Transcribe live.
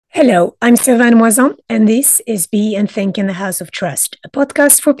Hello, I'm Servane Mouazan, and this is Be and Think in the House of Trust, a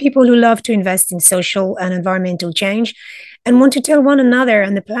podcast for people who love to invest in social and environmental change and want to tell one another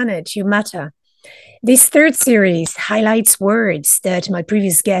and the planet you matter. This third series highlights words that my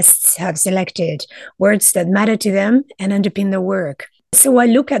previous guests have selected, words that matter to them and underpin their work. So I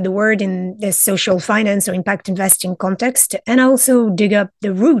look at the word in the social finance or impact investing context, and I also dig up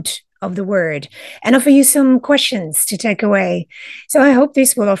the root of the word and offer you some questions to take away. So I hope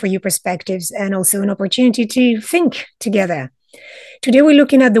this will offer you perspectives and also an opportunity to think together. Today we're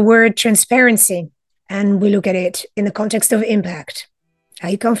looking at the word transparency, and we look at it in the context of impact.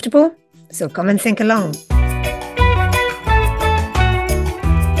 Are you comfortable? So come and think along.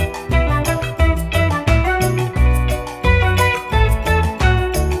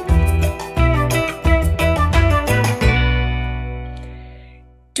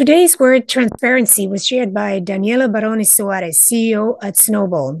 Today's word transparency was shared by Daniela Soares, CEO at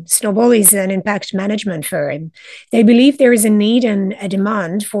Snowball. Snowball is an impact management firm. They believe there is a need and a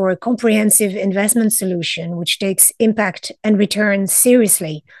demand for a comprehensive investment solution which takes impact and return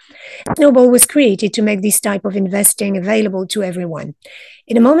seriously. Snowball was created to make this type of investing available to everyone.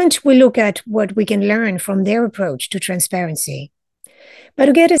 In a moment, we'll look at what we can learn from their approach to transparency. But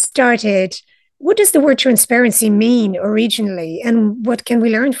to get us started, what does the word transparency mean originally, and what can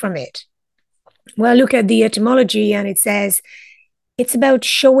we learn from it? Well, look at the etymology, and it says it's about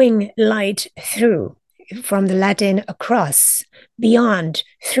showing light through, from the Latin across, beyond,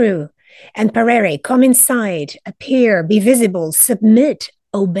 through, and parere, come inside, appear, be visible, submit,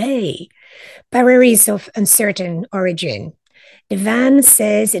 obey. Parere is of uncertain origin. The Van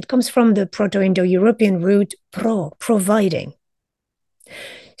says it comes from the Proto-Indo-European root providing.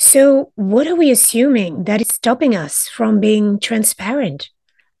 So, what are we assuming that is stopping us from being transparent?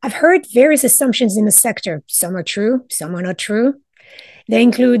 I've heard various assumptions in the sector. Some are true, some are not true. They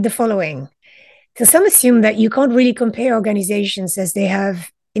include the following. So, some assume that you can't really compare organizations as they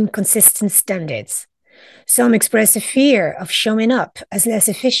have inconsistent standards. Some express a fear of showing up as less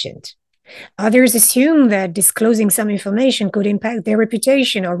efficient. Others assume that disclosing some information could impact their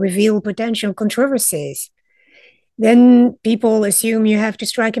reputation or reveal potential controversies. Then people assume you have to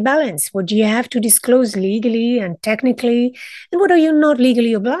strike a balance. What do you have to disclose legally and technically? And what are you not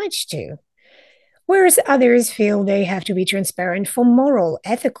legally obliged to? Whereas others feel they have to be transparent for moral,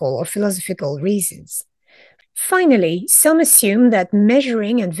 ethical, or philosophical reasons. Finally, some assume that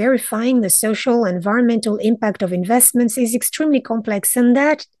measuring and verifying the social and environmental impact of investments is extremely complex and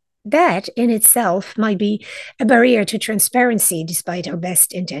that in itself might be a barrier to transparency despite our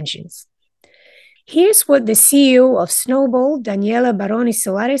best intentions. Here's what the CEO of Snowball, Daniela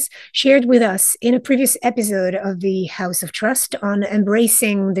Soares, shared with us in a previous episode of the House of Trust on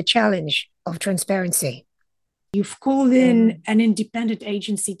embracing the challenge of transparency. You've called in an independent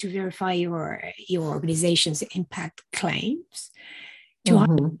agency to verify your organization's impact claims, to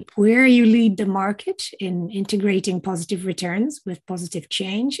highlight where you lead the market in integrating positive returns with positive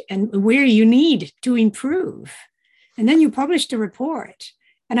change and where you need to improve. And then you published a report.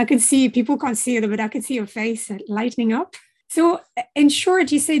 And I can see, people can't see it, but I can see your face lightening up. So in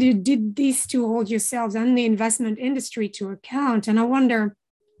short, you said you did these to hold yourselves and the investment industry to account. And I wonder,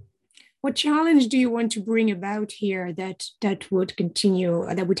 what challenge do you want to bring about here that would continue,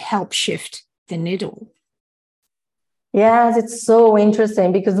 that would help shift the needle? Yes, it's so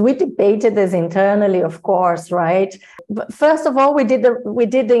interesting because we debated this internally, of course, right? But first of all, we did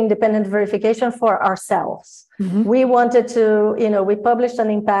the independent verification for ourselves. Mm-hmm. We wanted to, we published an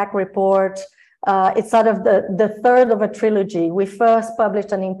impact report. It's sort of the third of a trilogy. We first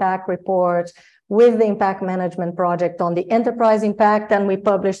published an impact report with the impact management project on the enterprise impact, and we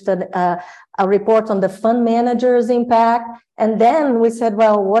published a report on the fund manager's impact. And then we said,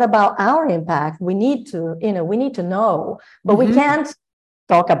 well, what about our impact? We need to know, but we can't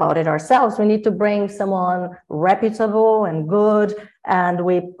talk about it ourselves. We need to bring someone reputable and good. And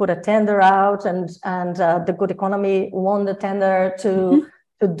we put a tender out, and the Good Economy won the tender to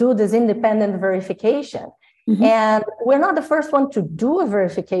do this independent verification. Mm-hmm. And we're not the first one to do a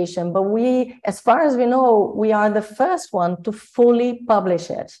verification, but we, as far as we know, we are the first one to fully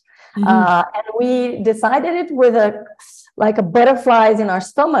publish it. Mm-hmm. And we decided it with a butterflies in our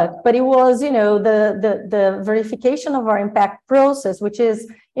stomach, but it was, the verification of our impact process, which is,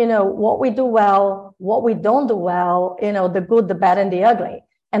 what we do well, what we don't do well, the good, the bad, and the ugly.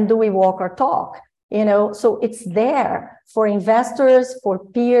 And do we walk our talk? So it's there for investors, for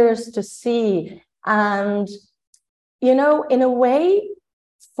peers to see. And, in a way,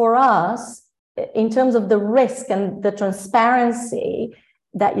 for us, in terms of the risk and the transparency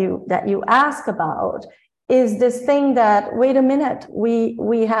that you ask about, is this thing that, wait a minute,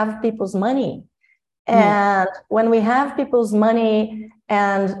 we have people's money. And when we have people's money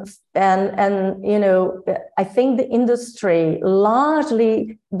and you know, I think the industry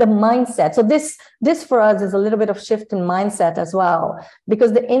largely the mindset. So this for us is a little bit of shift in mindset as well,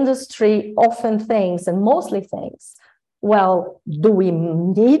 because the industry often thinks, and mostly thinks, well, do we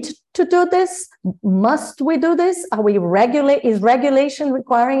need to do this? Must we do this? Is regulation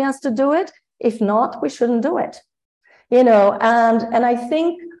requiring us to do it? If not, we shouldn't do it. You know, and I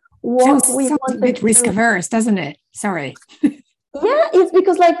think what sounds a bit risk averse, doesn't it? Sorry. Yeah, it's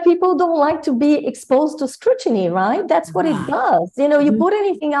because like people don't like to be exposed to scrutiny, right? That's what it does. You know, you put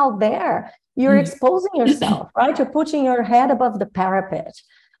anything out there, you're exposing yourself, right? You're putting your head above the parapet.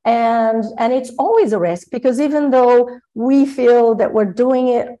 And it's always a risk, because even though we feel that we're doing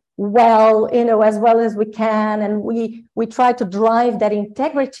it well, you know, as well as we can, and we try to drive that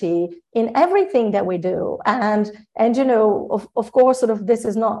integrity in everything that we do. And you know, of course, sort of this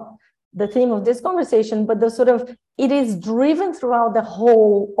is not the theme of this conversation, but the sort of, it is driven throughout the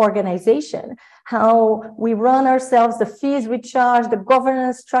whole organization, how we run ourselves, the fees we charge, the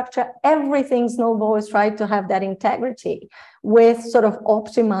governance structure, everything Snowball is trying to have that integrity with sort of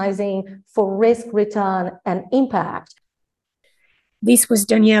optimizing for risk, return, and impact. This was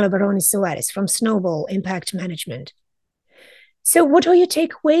Daniela Soares from Snowball Impact Management. So what are your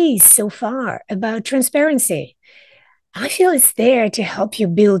takeaways so far about transparency? I feel it's there to help you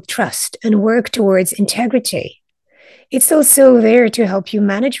build trust and work towards integrity. It's also there to help you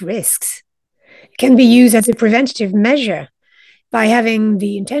manage risks. It can be used as a preventative measure. By having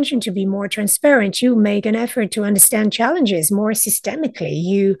the intention to be more transparent, you make an effort to understand challenges more systemically.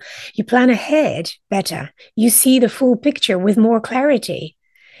 You plan ahead better. You see the full picture with more clarity.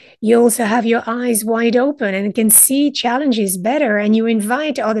 You also have your eyes wide open and can see challenges better, and you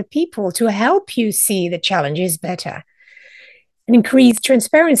invite other people to help you see the challenges better. An increased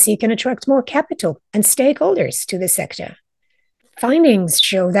transparency can attract more capital and stakeholders to the sector. Findings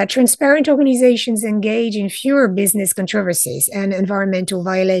show that transparent organizations engage in fewer business controversies and environmental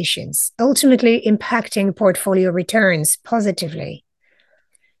violations, ultimately impacting portfolio returns positively.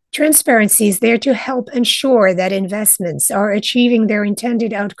 Transparency is there to help ensure that investments are achieving their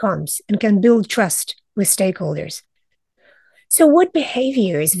intended outcomes and can build trust with stakeholders. So what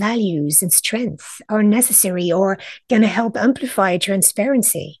behaviors, values, and strengths are necessary or can help amplify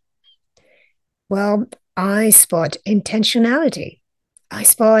transparency? Well, I spot intentionality. I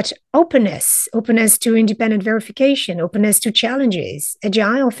spot openness to independent verification, openness to challenges,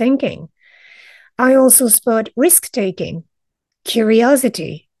 agile thinking. I also spot risk-taking,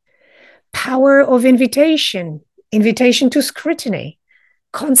 curiosity, power of invitation to scrutiny,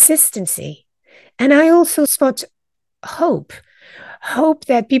 consistency. And I also spot hope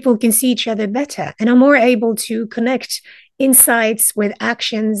that people can see each other better and are more able to connect insights with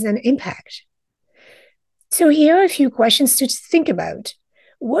actions and impact. So here are a few questions to think about.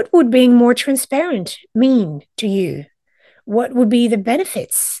 What would being more transparent mean to you? What would be the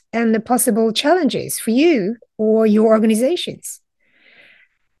benefits and the possible challenges for you or your organizations?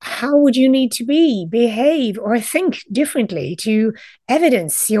 How would you need to behave, or think differently to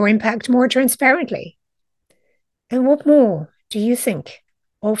evidence your impact more transparently? And what more do you think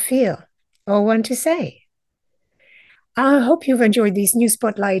or feel or want to say? I hope you've enjoyed this new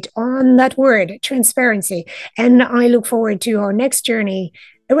spotlight on that word, transparency, and I look forward to our next journey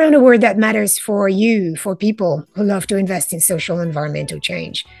around a word that matters for you, for people who love to invest in social and environmental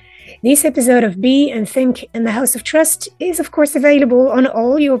change. This episode of Be and Think in the House of Trust is, of course, available on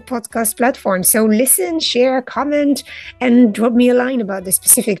all your podcast platforms. So listen, share, comment, and drop me a line about the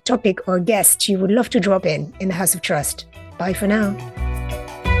specific topic or guest you would love to drop in the House of Trust. Bye for now.